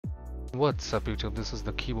What's up YouTube, this is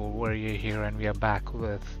the Keyboard Warrior here and we are back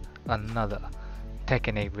with another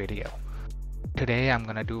Tekken 8 video. Today I'm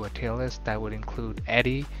gonna do a tier list that would include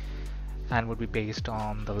Eddy and would be based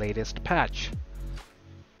on the latest patch.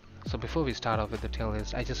 So before we start off with the tier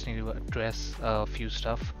list, I just need to address a few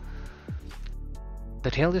stuff.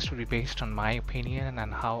 The tier list would be based on my opinion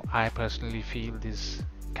and how I personally feel these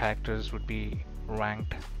characters would be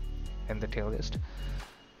ranked in the tier list.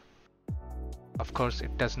 Of course,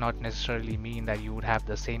 it does not necessarily mean that you would have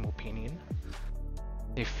the same opinion.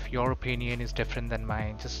 If your opinion is different than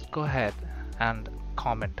mine, just go ahead and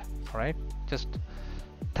comment, alright? Just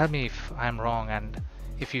tell me if I'm wrong and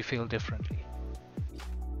if you feel differently.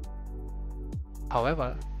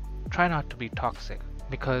 However, try not to be toxic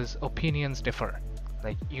because opinions differ.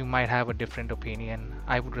 Like, you might have a different opinion,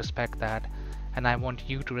 I would respect that, and I want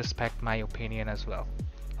you to respect my opinion as well,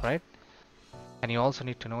 alright? And you also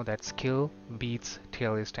need to know that skill beats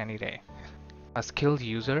tier list any day. A skilled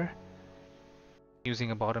user using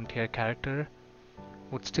a bottom tier character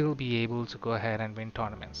would still be able to go ahead and win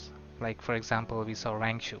tournaments. Like for example, we saw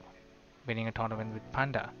Rangshu winning a tournament with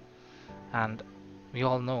Panda, and we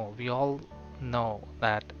all know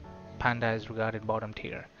that Panda is regarded bottom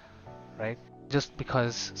tier, right? Just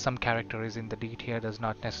because some character is in the D tier does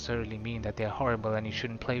not necessarily mean that they are horrible and you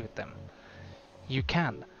shouldn't play with them. You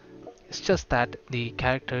can. It's just that the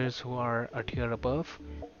characters who are a tier above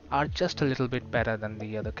are just a little bit better than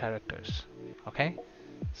the other characters, okay?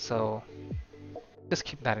 So just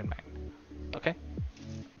keep that in mind, okay?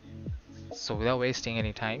 So without wasting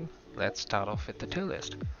any time, let's start off with the tier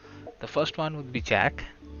list. The first one would be Jack,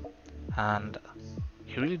 and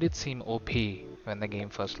he really did seem OP when the game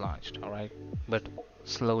first launched, alright? But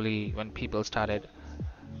slowly when people started,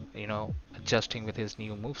 adjusting with his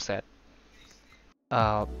new moveset,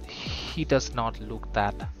 he does not look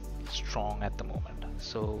that strong at the moment.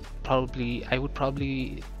 So I would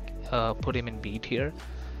probably put him in B tier.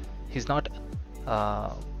 He's not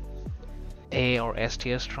A or S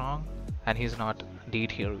tier strong, and he's not D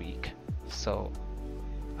tier weak. So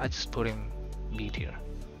I just put him B tier.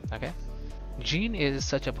 Okay. Jin is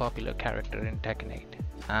such a popular character in Tekken 8,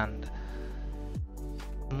 and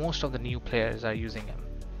most of the new players are using him.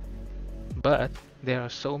 But there are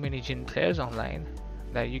so many Jin players online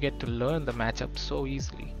that you get to learn the matchup so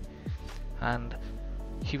easily. And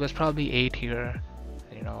he was probably A tier,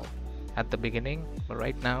 at the beginning, but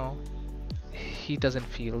right now he doesn't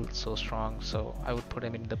feel so strong, so I would put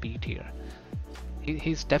him in the B tier.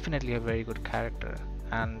 He's definitely a very good character,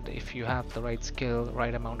 and if you have the right skill,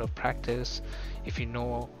 right amount of practice, if you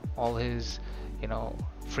know all his,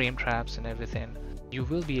 frame traps and everything, you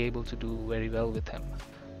will be able to do very well with him.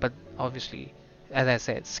 But obviously, as I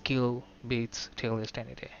said, skill beats tier list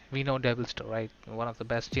any day. We know Devil's Toe, right? One of the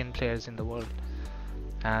best Jin players in the world.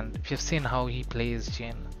 And you've seen how he plays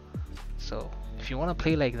Jin. So if you want to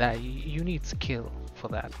play like that, you need skill for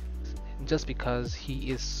that. Just because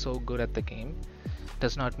he is so good at the game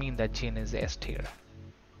does not mean that Jin is S tier.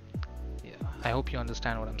 Yeah, I hope you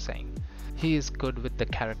understand what I'm saying. He is good with the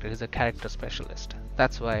character. He's a character specialist.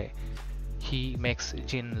 That's why he makes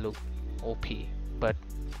Jin look OP. But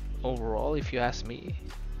overall, if you ask me,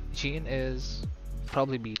 Jin is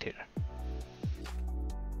probably B tier.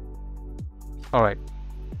 Alright,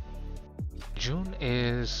 June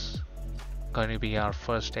is going to be our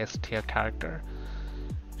first S tier character.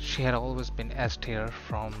 She had always been S tier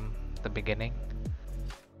from the beginning.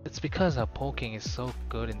 It's because her poking is so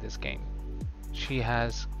good in this game. She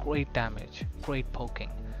has great damage, great poking.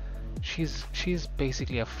 She's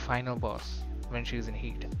basically a final boss when she's in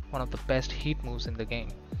heat. One of the best heat moves in the game.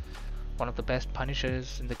 One of the best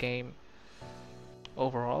punishers in the game.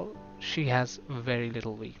 Overall, she has very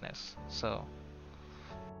little weakness. So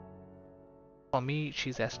for me,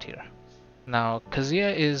 she's S tier. Now,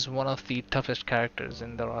 Kazuya is one of the toughest characters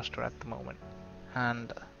in the roster at the moment.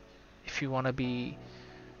 And if you want to be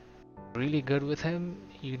really good with him,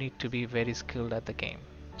 you need to be very skilled at the game.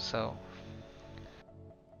 So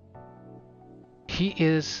he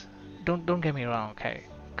is, don't get me wrong, okay?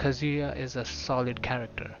 Kazuya is a solid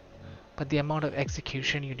character. But the amount of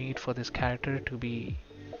execution you need for this character to be,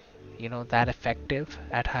 that effective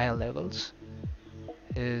at higher levels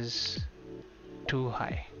is too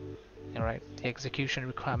high. Alright, the execution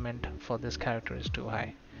requirement for this character is too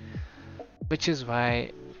high. Which is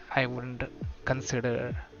why I wouldn't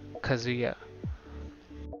consider Kazuya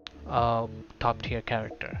a top tier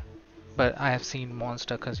character. But I have seen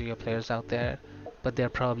monster Kazuya players out there, but they're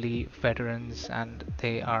probably veterans and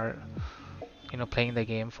they are playing the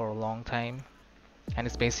game for a long time, and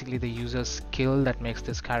it's basically the user's skill that makes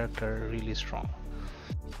this character really strong.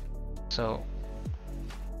 So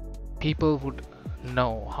people would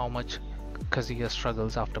know how much Kazuya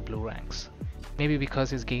struggles after blue ranks. Maybe because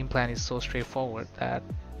his game plan is so straightforward that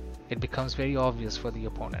it becomes very obvious for the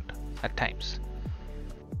opponent at times.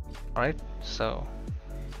 Alright, so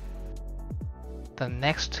the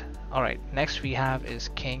next, next we have is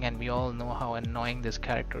King, and we all know how annoying this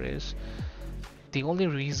character is. The only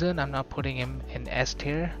reason I'm not putting him in S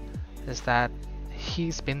tier is that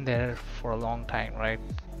he's been there for a long time, right?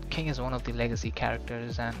 King is one of the legacy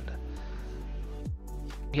characters, and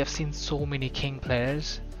we have seen so many King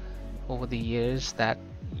players over the years that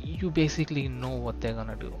you basically know what they're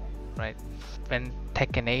gonna do, right? When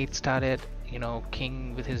Tekken 8 started, you know,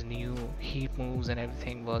 King with his new heat moves and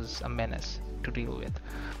everything was a menace to deal with,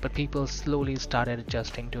 but people slowly started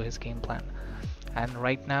adjusting to his game plan, and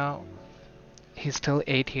right now he's still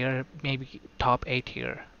 8 here, maybe top 8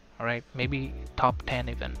 here, alright, maybe top 10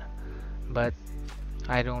 even, but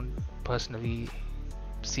I don't personally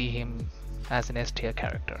see him as an S tier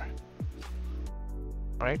character.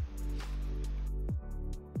 Alright,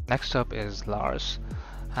 next up is Lars,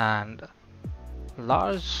 and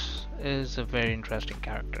Lars is a very interesting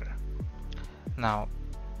character. Now,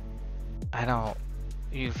 I know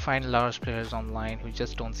you find Lars players online who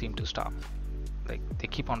just don't seem to stop. Like, they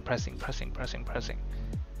keep on pressing,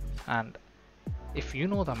 and if you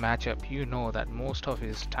know the matchup, you know that most of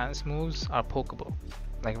his stance moves are pokeable.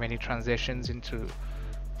 Like when he transitions into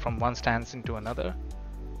from one stance into another,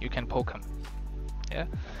 you can poke him. Yeah,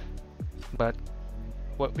 but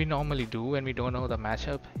what we normally do when we don't know the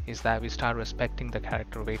matchup is that we start respecting the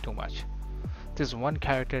character way too much. There's one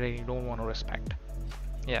character that you don't want to respect.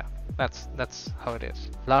 Yeah, that's how it is.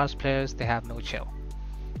 Lars players, they have no chill.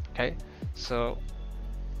 Okay, so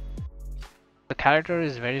the character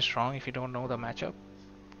is very strong if you don't know the matchup.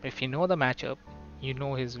 If you know the matchup, you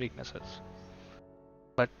know his weaknesses.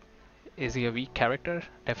 But is he a weak character?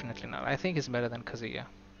 Definitely not. I think he's better than Kazuya.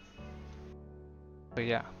 So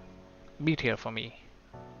yeah, B tier for me.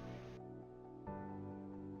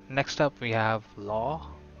 Next up we have Law,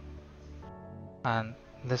 and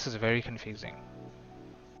this is very confusing.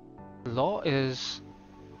 Law is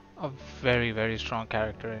a very strong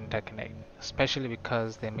character in Tekken 8, especially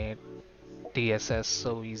because they made DSS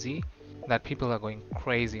so easy that people are going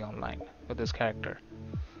crazy online with this character.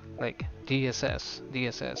 Like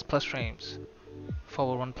DSS plus frames,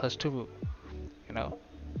 forward 1 plus 2, you know,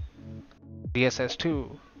 DSS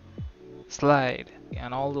 2, slide,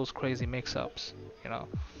 and all those crazy mix-ups, you know.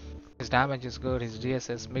 His damage is good, his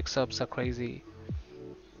DSS mix-ups are crazy,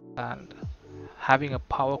 and having a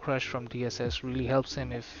power crush from DSS really helps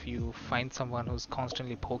him if you find someone who's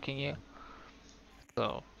constantly poking you.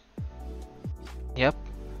 So yep,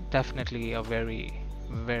 definitely a very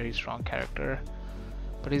strong character.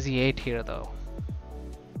 But is he 8 here though?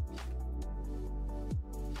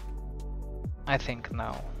 I think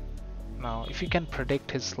no. No, if you can predict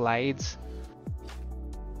his slides,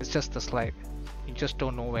 it's just the slide. You just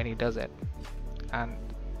don't know when he does it. And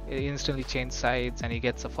it instantly changes sides and he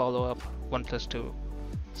gets a follow-up 1 plus 2.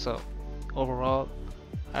 So overall,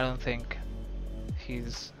 I don't think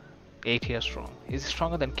he's 8 here strong. Is he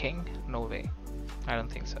stronger than King? No way. I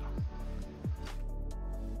don't think so.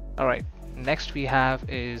 Alright, next we have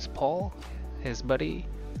is Paul, his buddy,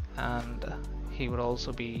 and he would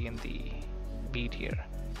also be in the B tier.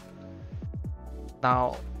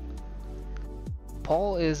 Now,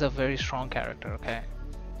 Paul is a very strong character, okay?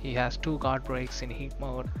 He has 2 guard breaks in heat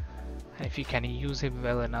mode, and if you can use him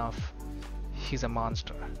well enough, he's a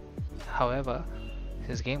monster. However,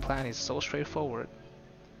 his game plan is so straightforward,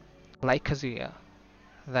 like Kazuya,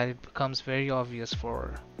 that it becomes very obvious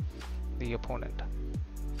for the opponent.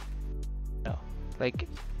 No, like,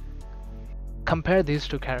 compare these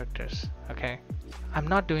 2 characters, okay? I'm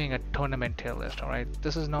not doing a tournament tier list, alright?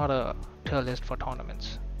 This is not a tier list for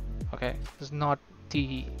tournaments, okay? This is not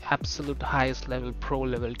the absolute highest level pro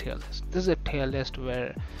level tier list. This is a tier list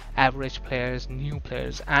where average players, new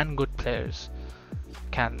players, and good players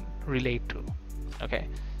can relate to, okay?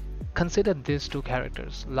 Consider these 2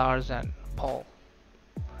 characters, Lars and Paul.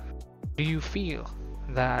 Do you feel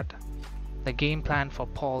that the game plan for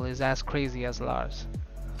Paul is as crazy as Lars?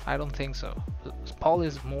 I don't think so. Paul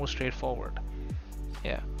is more straightforward.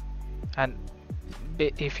 Yeah, and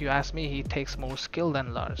if you ask me, he takes more skill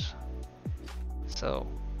than Lars. So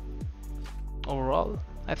overall,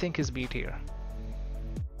 I think he's B tier.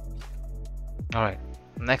 Alright,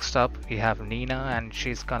 next up we have Nina, and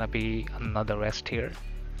she's gonna be another S tier.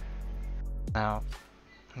 Now,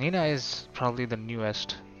 Nina is probably the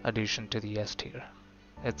newest addition to the S tier.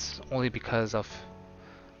 It's only because of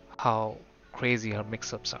how crazy her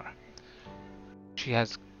mix-ups are.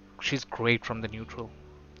 She's great from the neutral.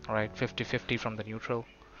 Alright, 50-50 from the neutral.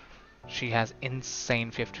 She has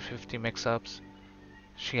insane 50-50 mix-ups.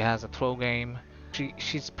 She has a throw game.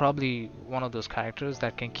 She's probably one of those characters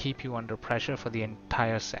that can keep you under pressure for the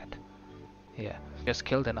entire set. Yeah, if you're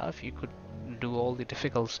skilled enough, you could do all the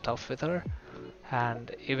difficult stuff with her,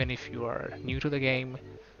 and even if you are new to the game,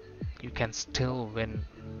 you can still win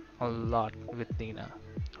a lot with Nina.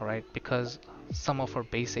 Alright, because some of her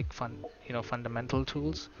basic fundamental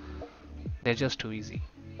tools, they're just too easy.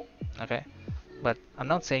 Okay, but I'm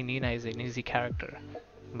not saying Nina is an easy character,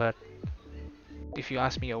 but if you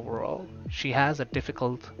ask me overall, she has a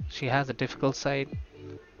difficult side,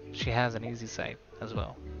 she has an easy side as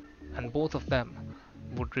well, and both of them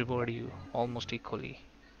would reward you almost equally.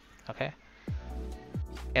 Okay,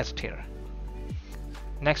 S tier.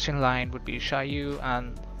 Next in line would be Xaioyu,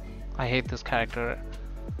 and I hate this character.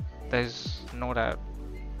 There's no doubt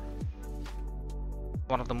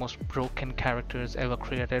one of the most broken characters ever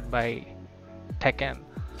created by Tekken.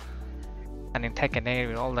 And in Tekken 8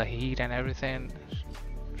 with all the heat and everything,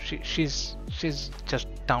 she's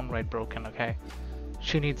just downright broken. Okay,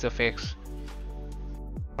 she needs a fix.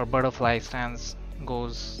 Her butterfly stance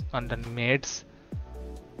goes under mids,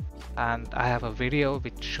 and I have a video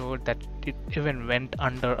which showed that it even went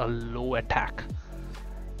under a low attack,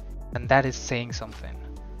 and that is saying something.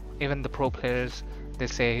 Even the pro players, they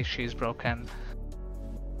say she's broken.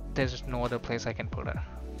 There's no other place I can put her.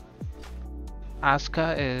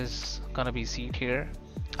 Asuka is gonna be C tier.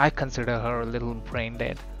 I consider her a little brain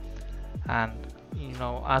dead, and you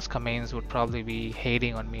know, Asuka mains would probably be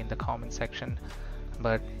hating on me in the comment section,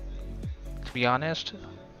 but to be honest,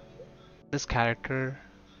 this character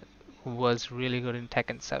was really good in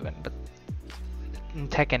Tekken 7, but in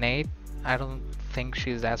Tekken 8 I don't think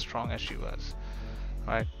she's as strong as she was,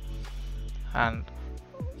 right? And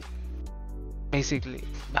basically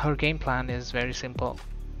her game plan is very simple,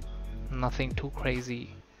 nothing too crazy,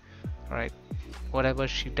 right? Whatever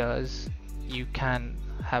she does, you can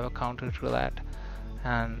have a counter to that,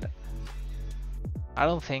 and I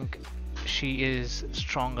don't think she is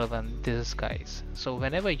stronger than these guys. So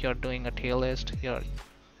whenever you're doing a tier list, you're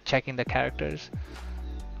checking the characters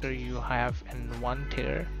you have in one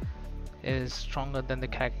tier is stronger than the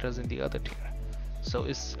characters in the other tier. So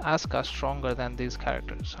is Asuka stronger than these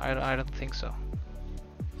characters? I don't think so.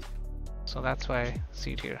 So that's why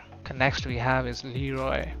C tier. Next we have is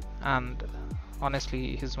Leroy, and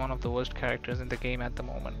honestly he's one of the worst characters in the game at the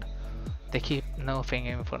moment. They keep nerfing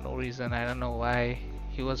him for no reason. I don't know why.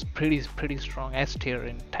 He was pretty strong S tier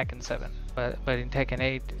in Tekken 7, but in Tekken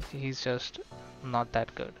 8 he's just not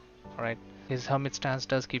that good. Alright, his hermit stance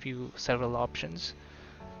does give you several options,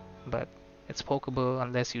 but it's pokeable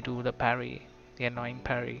unless you do the parry, the annoying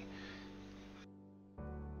parry.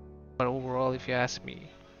 But overall, if you ask me,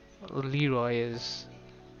 Leroy is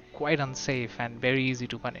quite unsafe and very easy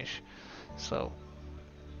to punish. So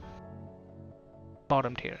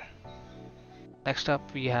bottom tier. Next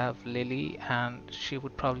up we have Lili, and she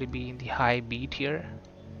would probably be in the high B tier.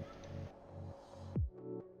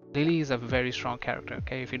 Lili is a very strong character,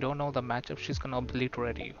 okay? If you don't know the matchup, she's gonna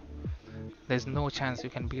obliterate you. There's no chance you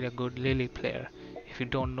can beat a good Lili player if you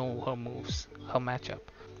don't know her moves, her matchup.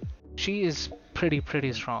 She is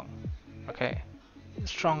pretty strong, okay?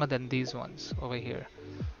 Stronger than these ones over here.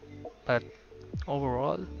 But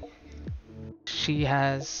overall, she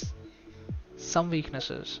has some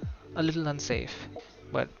weaknesses, a little unsafe,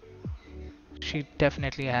 but she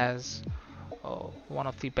definitely has one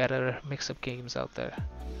of the better mix-up games out there.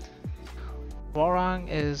 Hwoarang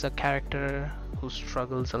is a character who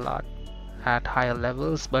struggles a lot at higher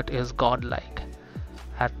levels but is godlike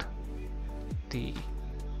at the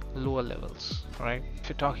lower levels, right? If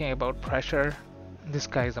you're talking about pressure, this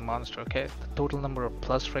guy is a monster, okay? The total number of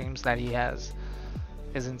plus frames that he has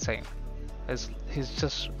is insane. He's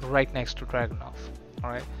just right next to Dragunov,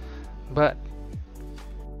 alright? But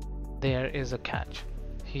there is a catch.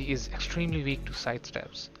 He is extremely weak to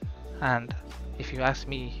sidesteps, and if you ask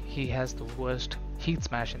me, he has the worst heat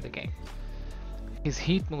smash in the game. His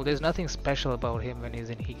heat move, there's nothing special about him when he's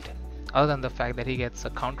in heat, other than the fact that he gets a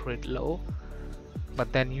counter rate low,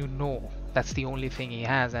 but then you know that's the only thing he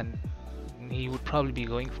has, and he would probably be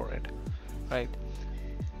going for it, right?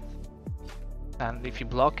 And if you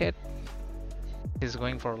block it, he's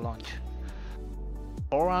going for a launch.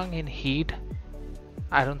 Hwoarang in heat,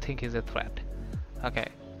 I don't think he's a threat. Okay,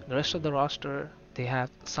 the rest of the roster, they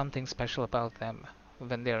have something special about them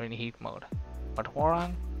when they're in heat mode. But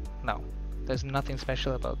Hwoarang, no. There's nothing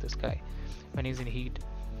special about this guy when he's in heat.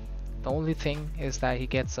 The only thing is that he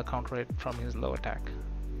gets a counter hit from his low attack.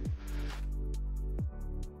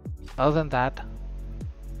 Other than that,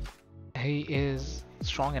 he is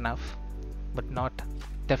strong enough, but not,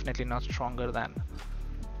 definitely not stronger than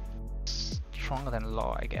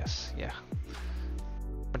Law, I guess. Yeah,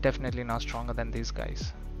 but definitely not stronger than these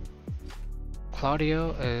guys.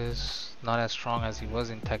 Claudio is not as strong as he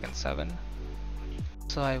was in Tekken 7,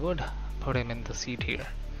 so I would put him in the C tier,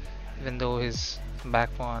 even though his back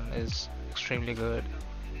one is extremely good.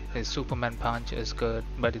 His Superman punch is good,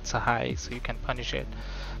 but it's a high, so you can punish it.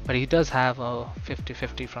 But he does have a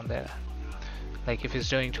 50-50 from there. Like if he's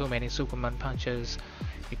doing too many Superman punches,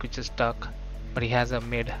 you could just duck. But he has a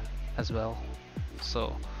mid as well,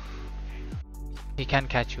 so he can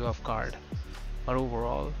catch you off guard. But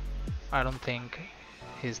overall, I don't think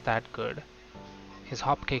he's that good. His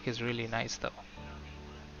hop kick is really nice though.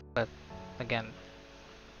 But again,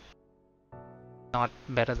 not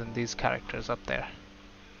better than these characters up there.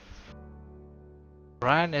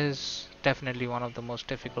 Bryan is definitely one of the most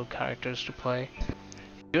difficult characters to play. If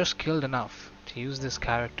you're skilled enough to use this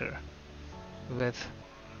character with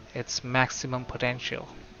its maximum potential,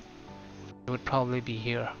 it would probably be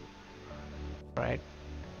here, right?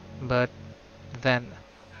 But then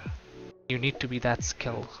you need to be that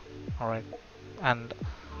skilled, alright? And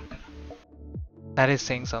that is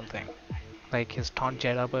saying something. Like his taunt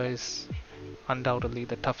jet upper is undoubtedly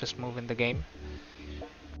the toughest move in the game.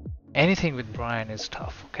 Anything with Bryan is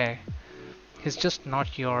tough, okay? He's just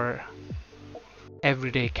not your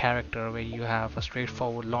everyday character where you have a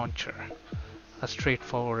straightforward launcher, a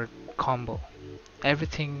straightforward combo.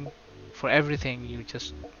 For everything you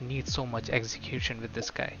just need so much execution with this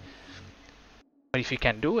guy. But if you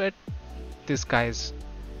can do it, this guy is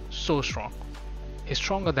so strong. He's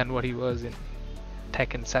stronger than what he was in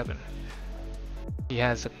Tekken 7. He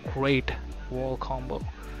has a great wall combo,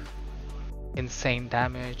 insane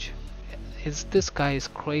damage. This guy is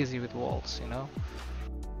crazy with walls, you know.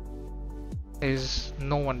 There's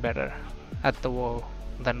no one better at the wall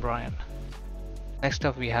than Bryan. Next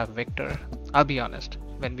up we have Victor. I'll be honest,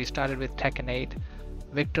 when we started with Tekken 8,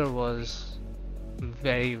 Victor was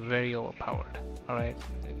very, very overpowered. Alright,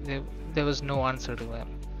 there was no answer to him.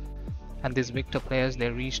 And these Victor players, they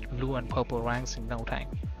reached blue and purple ranks in no time.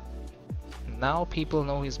 Now people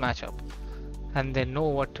know his matchup and they know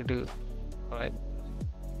what to do. Alright.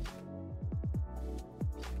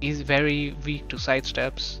 He's very weak to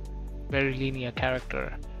sidesteps, very linear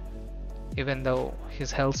character. Even though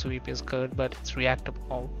his hell sweep is good, but it's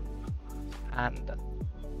reactable. And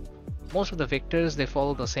most of the Victors, they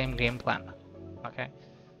follow the same game plan. Okay.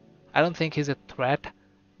 I don't think he's a threat,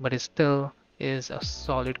 but he still is a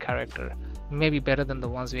solid character. Maybe better than the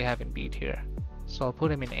ones we have in B tier. So I'll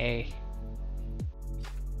put him in A.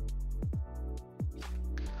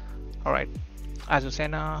 Alright.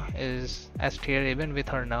 Azucena is S tier even with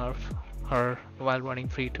her nerf, her while running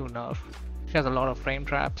free 2 nerf. She has a lot of frame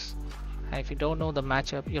traps, and if you don't know the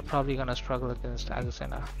matchup, you're probably gonna struggle against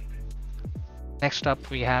Azucena. Next up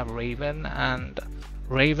we have Raven, and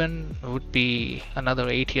Raven would be another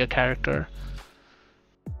A tier character.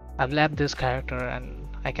 I've labbed this character and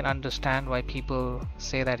I can understand why people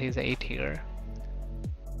say that he's A tier.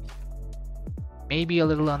 Maybe a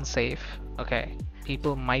little unsafe, okay.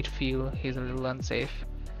 People might feel he's a little unsafe,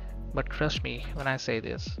 but trust me when I say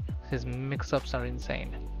this, his mix-ups are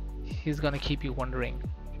insane. He's gonna keep you wondering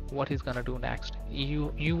what he's gonna do next.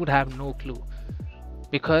 You would have no clue,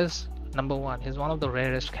 because number one, he's one of the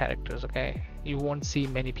rarest characters, okay? You won't see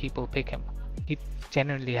many people pick him. He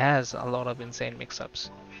genuinely has a lot of insane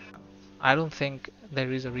mix-ups. I don't think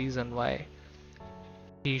there is a reason why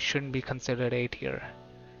he shouldn't be considered A tier.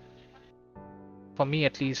 For me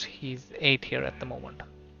at least, he's A tier at the moment.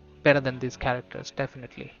 Better than these characters,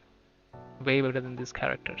 definitely. Way better than these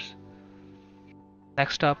characters.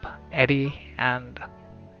 Next up, Eddy, and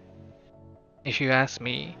if you ask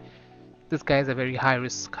me, this guy is a very high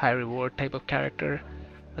risk, high reward type of character.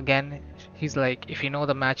 Again, he's like, if you know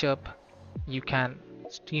the matchup, you can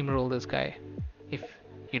steamroll this guy. If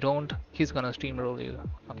you don't, he's gonna steamroll you,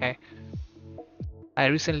 okay? I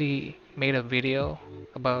recently made a video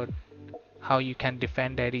about how you can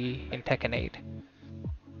defend Eddy in Tekken 8.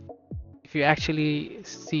 If you actually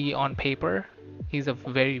see on paper, he's a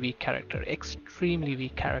very weak character, extremely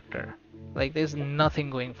weak character. Like there's nothing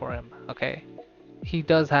going for him, okay? He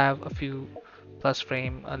does have a few plus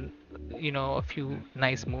frame and a few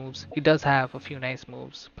nice moves. He does have a few nice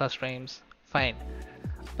moves, plus frames, fine.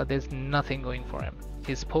 But there's nothing going for him.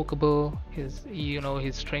 He's pokeable,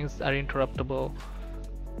 his strings are interruptible.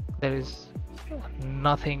 There is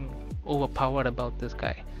nothing overpowered about this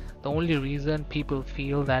guy. The only reason people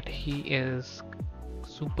feel that he is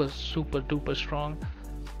super duper strong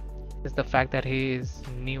is the fact that he is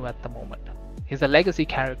new at the moment. He's a legacy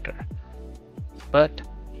character, but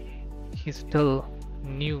he's still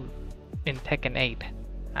new in Tekken 8,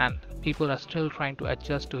 and people are still trying to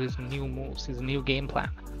adjust to his new moves, his new game plan,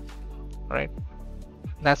 right?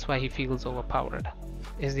 That's why he feels overpowered.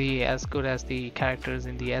 Is he as good as the characters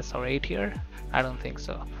in the S or A tier? I don't think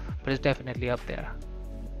so, but it's definitely up there.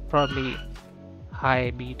 Probably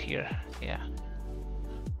high B tier, yeah.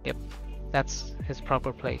 Yep, that's his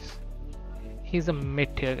proper place. He's a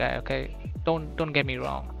mid tier guy, okay? Don't get me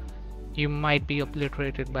wrong. You might be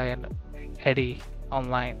obliterated by an Eddy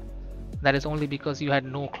online. That is only because you had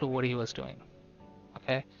no clue what he was doing,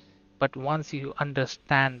 okay? But once you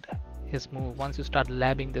understand his move, once you start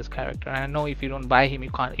labbing this character, and I know if you don't buy him,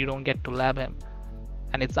 you don't get to lab him,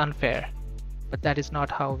 and it's unfair. But that is not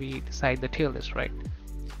how we decide the tier list, right?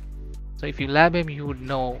 So if you lab him, you would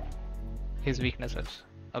know his weaknesses,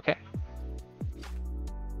 okay?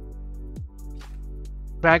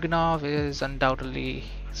 Dragunov is undoubtedly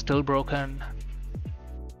still broken.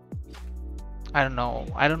 I don't know.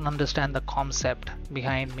 I don't understand the concept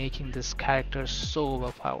behind making this character so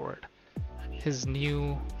overpowered. His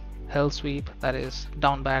new hell sweep, that is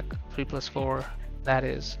down back 3+4, that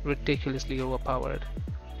is ridiculously overpowered.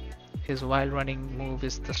 His wild running move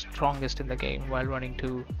is the strongest in the game, wild running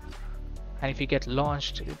 2. And if you get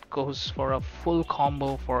launched, it goes for a full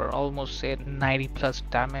combo for almost say 90 plus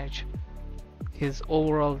damage. His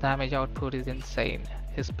overall damage output is insane.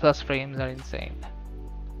 His plus frames are insane.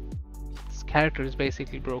 This character is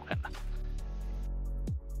basically broken.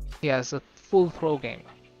 He has a full throw game.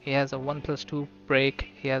 He has a 1+2 break,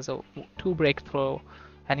 he has a 2 break throw,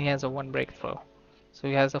 and he has a 1 break throw. So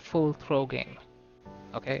he has a full throw game.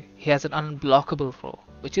 Okay, he has an unblockable throw,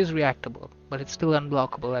 which is reactable, but it's still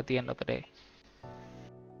unblockable at the end of the day.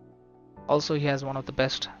 Also, he has one of the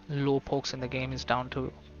best low pokes in the game, is down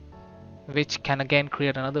 2, which can again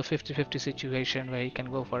create another 50-50 situation where he can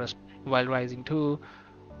go for a wild rising 2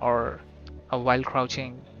 or a wild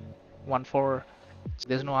crouching 1-4. So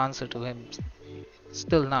there's no answer to him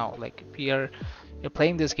still now. Like you're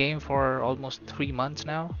playing this game for almost 3 months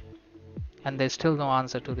now, and there's still no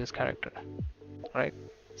answer to this character, right?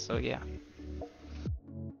 So yeah,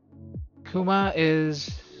 Kuma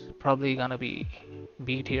is probably gonna be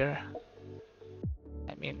B tier.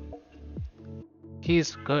 I mean,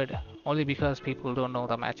 he's good only because people don't know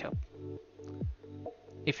the matchup.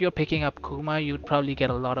 If you're picking up Kuma, you'd probably get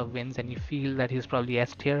a lot of wins and you feel that he's probably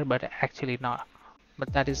S tier, but actually not.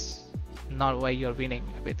 But that is not why you're winning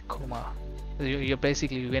with Kuma. You're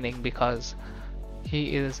basically winning because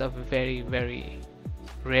he is a very, very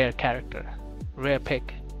rare character, rare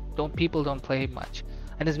pick. People don't play him much,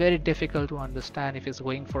 and it's very difficult to understand if he's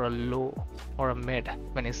going for a low or a mid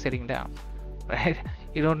when he's sitting down, right?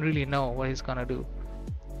 You don't really know what he's gonna do.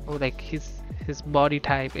 Like his body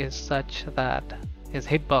type is such that his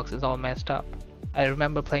hitbox is all messed up. I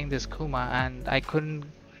remember playing this Kuma and I couldn't,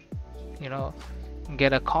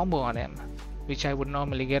 get a combo on him, which I would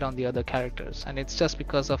normally get on the other characters, and it's just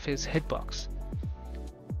because of his hitbox.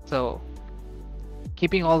 So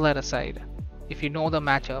keeping all that aside, if you know the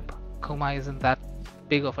matchup, Kuma isn't that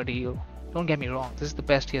big of a deal. Don't get me wrong, this is the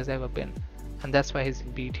best he has ever been, and that's why he's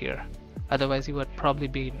in B tier. Otherwise he would probably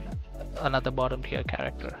be another bottom tier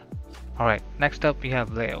character. Alright, next up we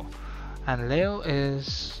have Leo, and Leo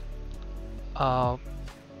is a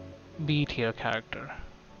B tier character.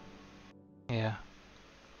 Yeah.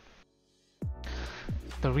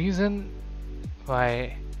 The reason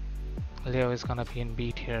why Leo is gonna be in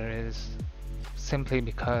B tier is simply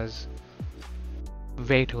because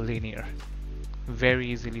way too linear, very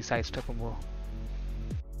easily sidesteppable.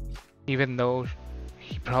 Even though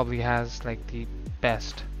he probably has like the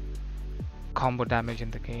best combo damage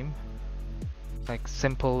in the game, like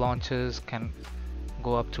simple launches can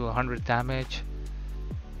go up to 100 damage.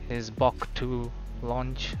 His Bok 2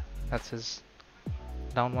 launch, that's his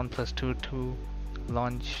down 1+2 2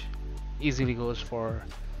 launch, easily goes for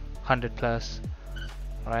 100 plus,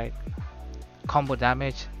 right? Combo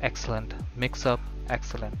damage, excellent. Mix up,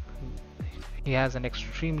 excellent. He has an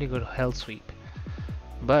extremely good hell sweep,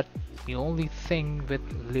 but the only thing with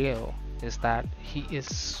Leo is that he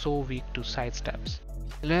is so weak to sidesteps.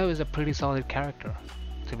 Leo is a pretty solid character,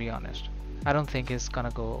 to be honest. I don't think he's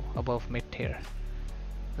gonna go above mid tier.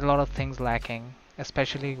 There's a lot of things lacking,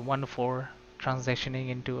 especially 1-4 transitioning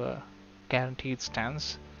into a guaranteed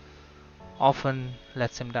stance often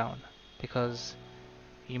lets him down, because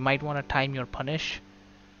you might want to time your punish,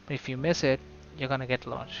 but if you miss it, you're gonna get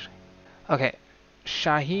launched. Okay,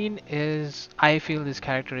 Shaheen is, I feel this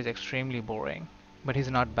character is extremely boring, but he's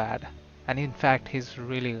not bad, and in fact he's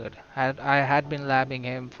really good. I had been labbing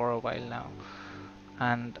him for a while now,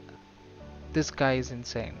 and this guy is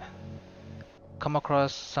insane. come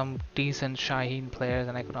across some decent Shaheen players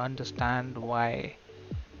and I could understand why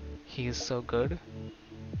he is so good.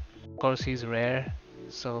 Of course, he's rare,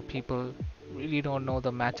 so people really don't know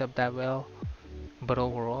the matchup that well. But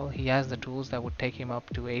overall, he has the tools that would take him up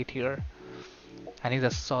to A tier, and he's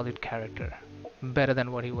a solid character, better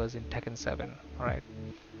than what he was in Tekken 7. Alright.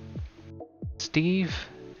 Steve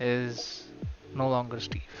is no longer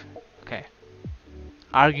Steve. Okay.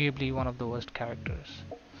 Arguably one of the worst characters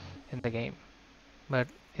in the game. But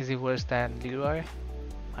is he worse than Leroy?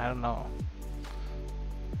 I don't know.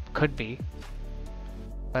 Could be.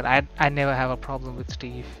 But I never have a problem with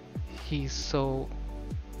Steve. He's so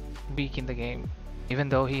weak in the game. Even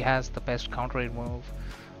though he has the best counter rate move,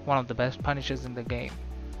 one of the best punishes in the game.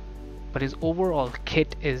 But his overall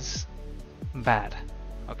kit is bad.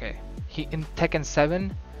 Okay. In Tekken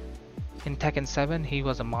 7 he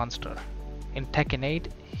was a monster. In Tekken 8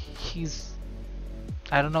 he's,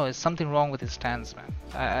 I don't know, there's something wrong with his stance, man.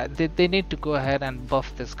 They need to go ahead and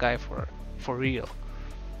buff this guy for real.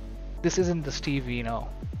 This isn't the Steve we know.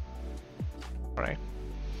 Right?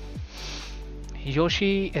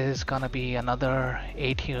 Yoshi is gonna be another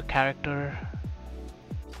A tier character.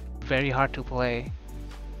 Very hard to play.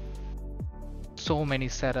 So many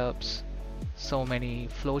setups, so many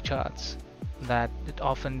flowcharts that it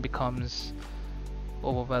often becomes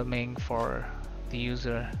overwhelming for the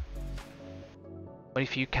user. But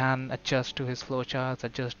if you can adjust to his flowcharts,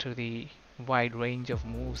 adjust to the wide range of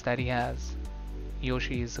moves that he has,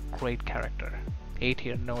 Yoshi is a great character. A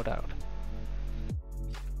tier, no doubt.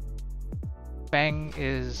 Feng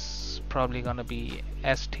is probably gonna be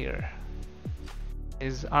S tier.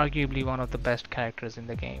 Is arguably one of the best characters in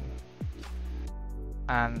the game.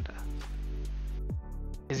 And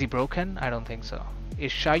is he broken? I don't think so.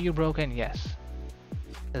 Is Xaioyu broken? Yes.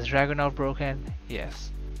 Is Dragunov broken?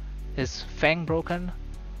 Yes. Is Feng broken?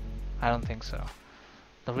 I don't think so.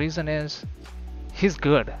 The reason is he's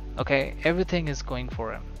good. Okay, everything is going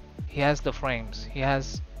for him. He has the frames. He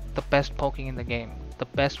has the best poking in the game, the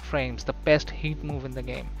best frames, the best heat move in the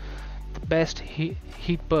game, the best heat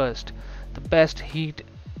burst, the best heat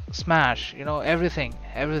smash. You know, everything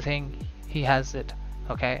he has it.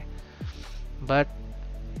 Okay, but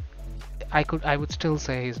I would still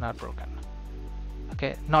say he's not broken.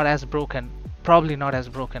 Okay, not as broken, probably not as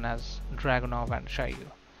broken as Dragunov and Xaioyu,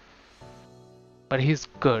 but he's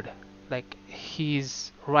good. Like,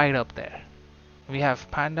 he's right up there. We have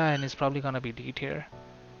Panda and he's probably gonna be D tier.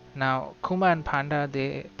 Now Kuma and Panda,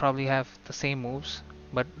 they probably have the same moves,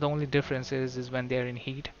 but the only difference is when they're in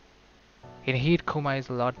heat. In heat, Kuma is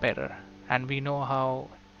a lot better, and we know how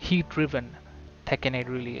heat driven Tekken 8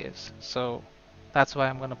 really is. So that's why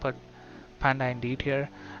I'm gonna put Panda in D tier.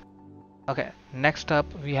 Okay, next up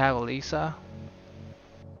we have Alisa.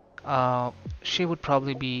 She would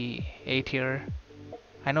probably be A tier.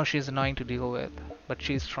 I know she's annoying to deal with, but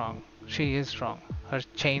she's strong. She is strong. Her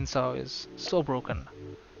chainsaw is so broken.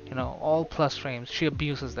 You know, all plus frames. She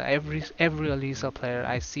abuses that. Every Alisa player,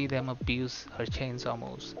 I see them abuse her chainsaw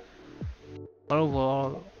moves. But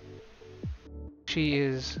overall, she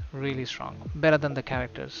is really strong. Better than the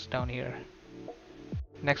characters down here.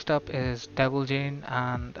 Next up is Devil Jin,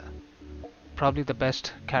 and probably the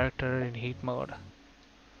best character in heat mode.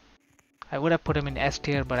 I would have put him in S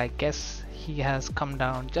tier, but I guess he has come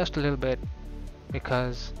down just a little bit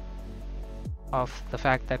because of the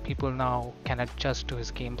fact that people now can adjust to his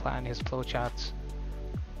game plan, his flowcharts,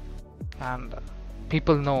 and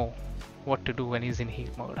people know what to do when he's in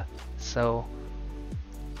heat mode. So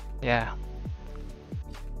yeah,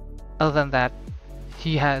 other than that,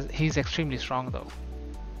 he's extremely strong though,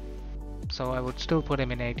 so I would still put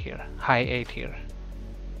him in A tier, high A tier.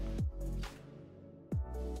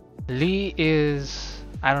 Lee is,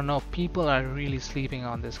 I don't know, people are really sleeping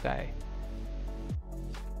on this guy.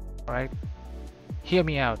 Alright, hear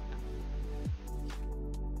me out.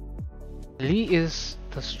 Lee is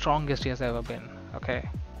the strongest he has ever been. Okay,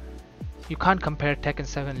 you can't compare Tekken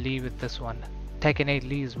 7 Lee with this one. Tekken 8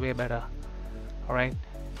 Lee is way better. Alright,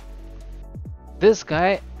 this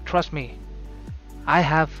guy, trust me, I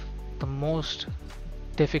have the most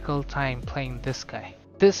difficult time playing this guy.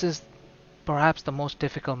 This is perhaps the most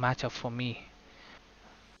difficult matchup for me.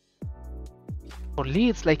 For Lee,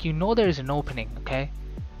 it's like, you know, there is an opening, okay,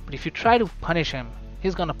 but if you try to punish him,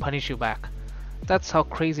 he's gonna punish you back. That's how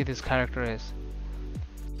crazy this character is.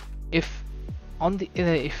 If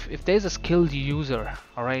there's a skilled user,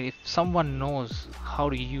 alright, if someone knows how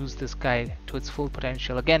to use this guy to its full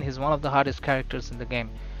potential, again, he's one of the hardest characters in the game.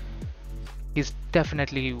 He's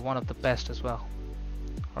definitely one of the best as well.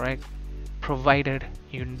 Alright, provided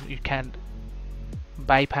you can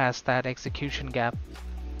bypass that execution gap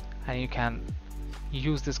and you can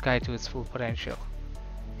use this guy to its full potential.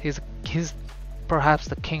 He's perhaps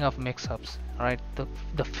the king of mix-ups, right? The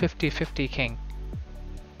 50-50 king.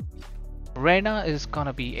 Reina is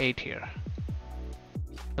gonna be A tier.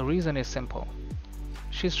 The reason is simple.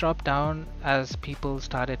 She's dropped down as people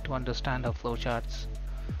started to understand her flowcharts.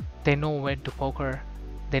 They know when to poke her,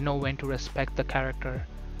 they know when to respect the character,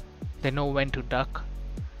 they know when to duck.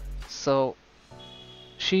 So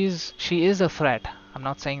she is a threat. I'm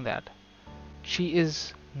not saying that. She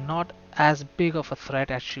is not as big of a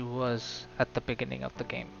threat as she was at the beginning of the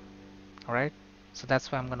game. Alright? So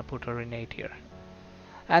that's why I'm gonna put her in A tier.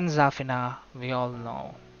 And Zafina, we all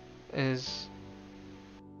know, is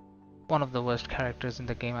one of the worst characters in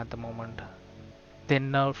the game at the moment. They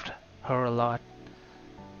nerfed her a lot.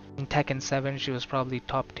 In Tekken 7 she was probably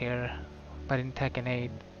top tier, but in Tekken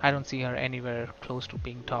 8 I don't see her anywhere close to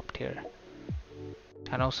being top tier.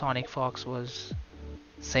 I know Sonic Fox was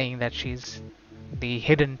saying that she's the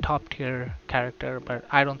hidden top tier character, but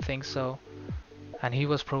I don't think so, and he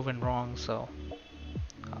was proven wrong, so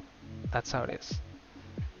that's how it is.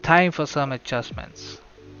 Time for some adjustments.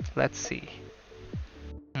 Let's see.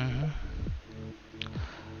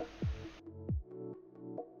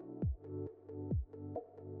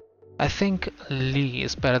 I think Lili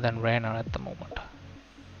is better than Reina at the moment.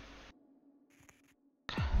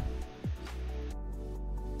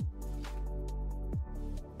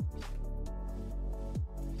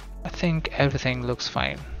 I think everything looks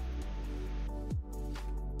fine.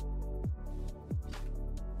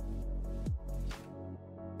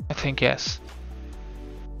 I think yes.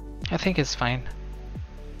 I think it's fine.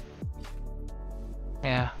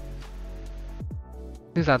 Yeah.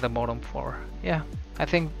 These are the bottom 4. Yeah. I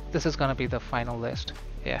think this is gonna be the final list.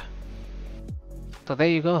 Yeah. So there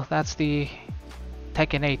you go. That's the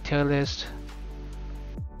Tekken 8 tier list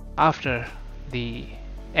after the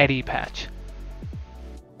Eddy patch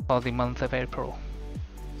for the month of April.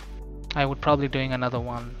 I would probably doing another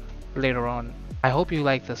one later on. I hope you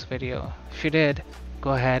liked this video. If you did,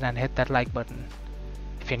 go ahead and hit that like button.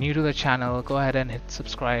 If you're new to the channel, go ahead and hit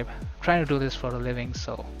subscribe. I'm trying to do this for a living,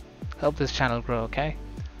 so help this channel grow, okay?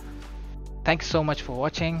 Thanks so much for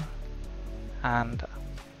watching, and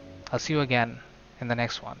I'll see you again in the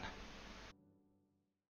next one.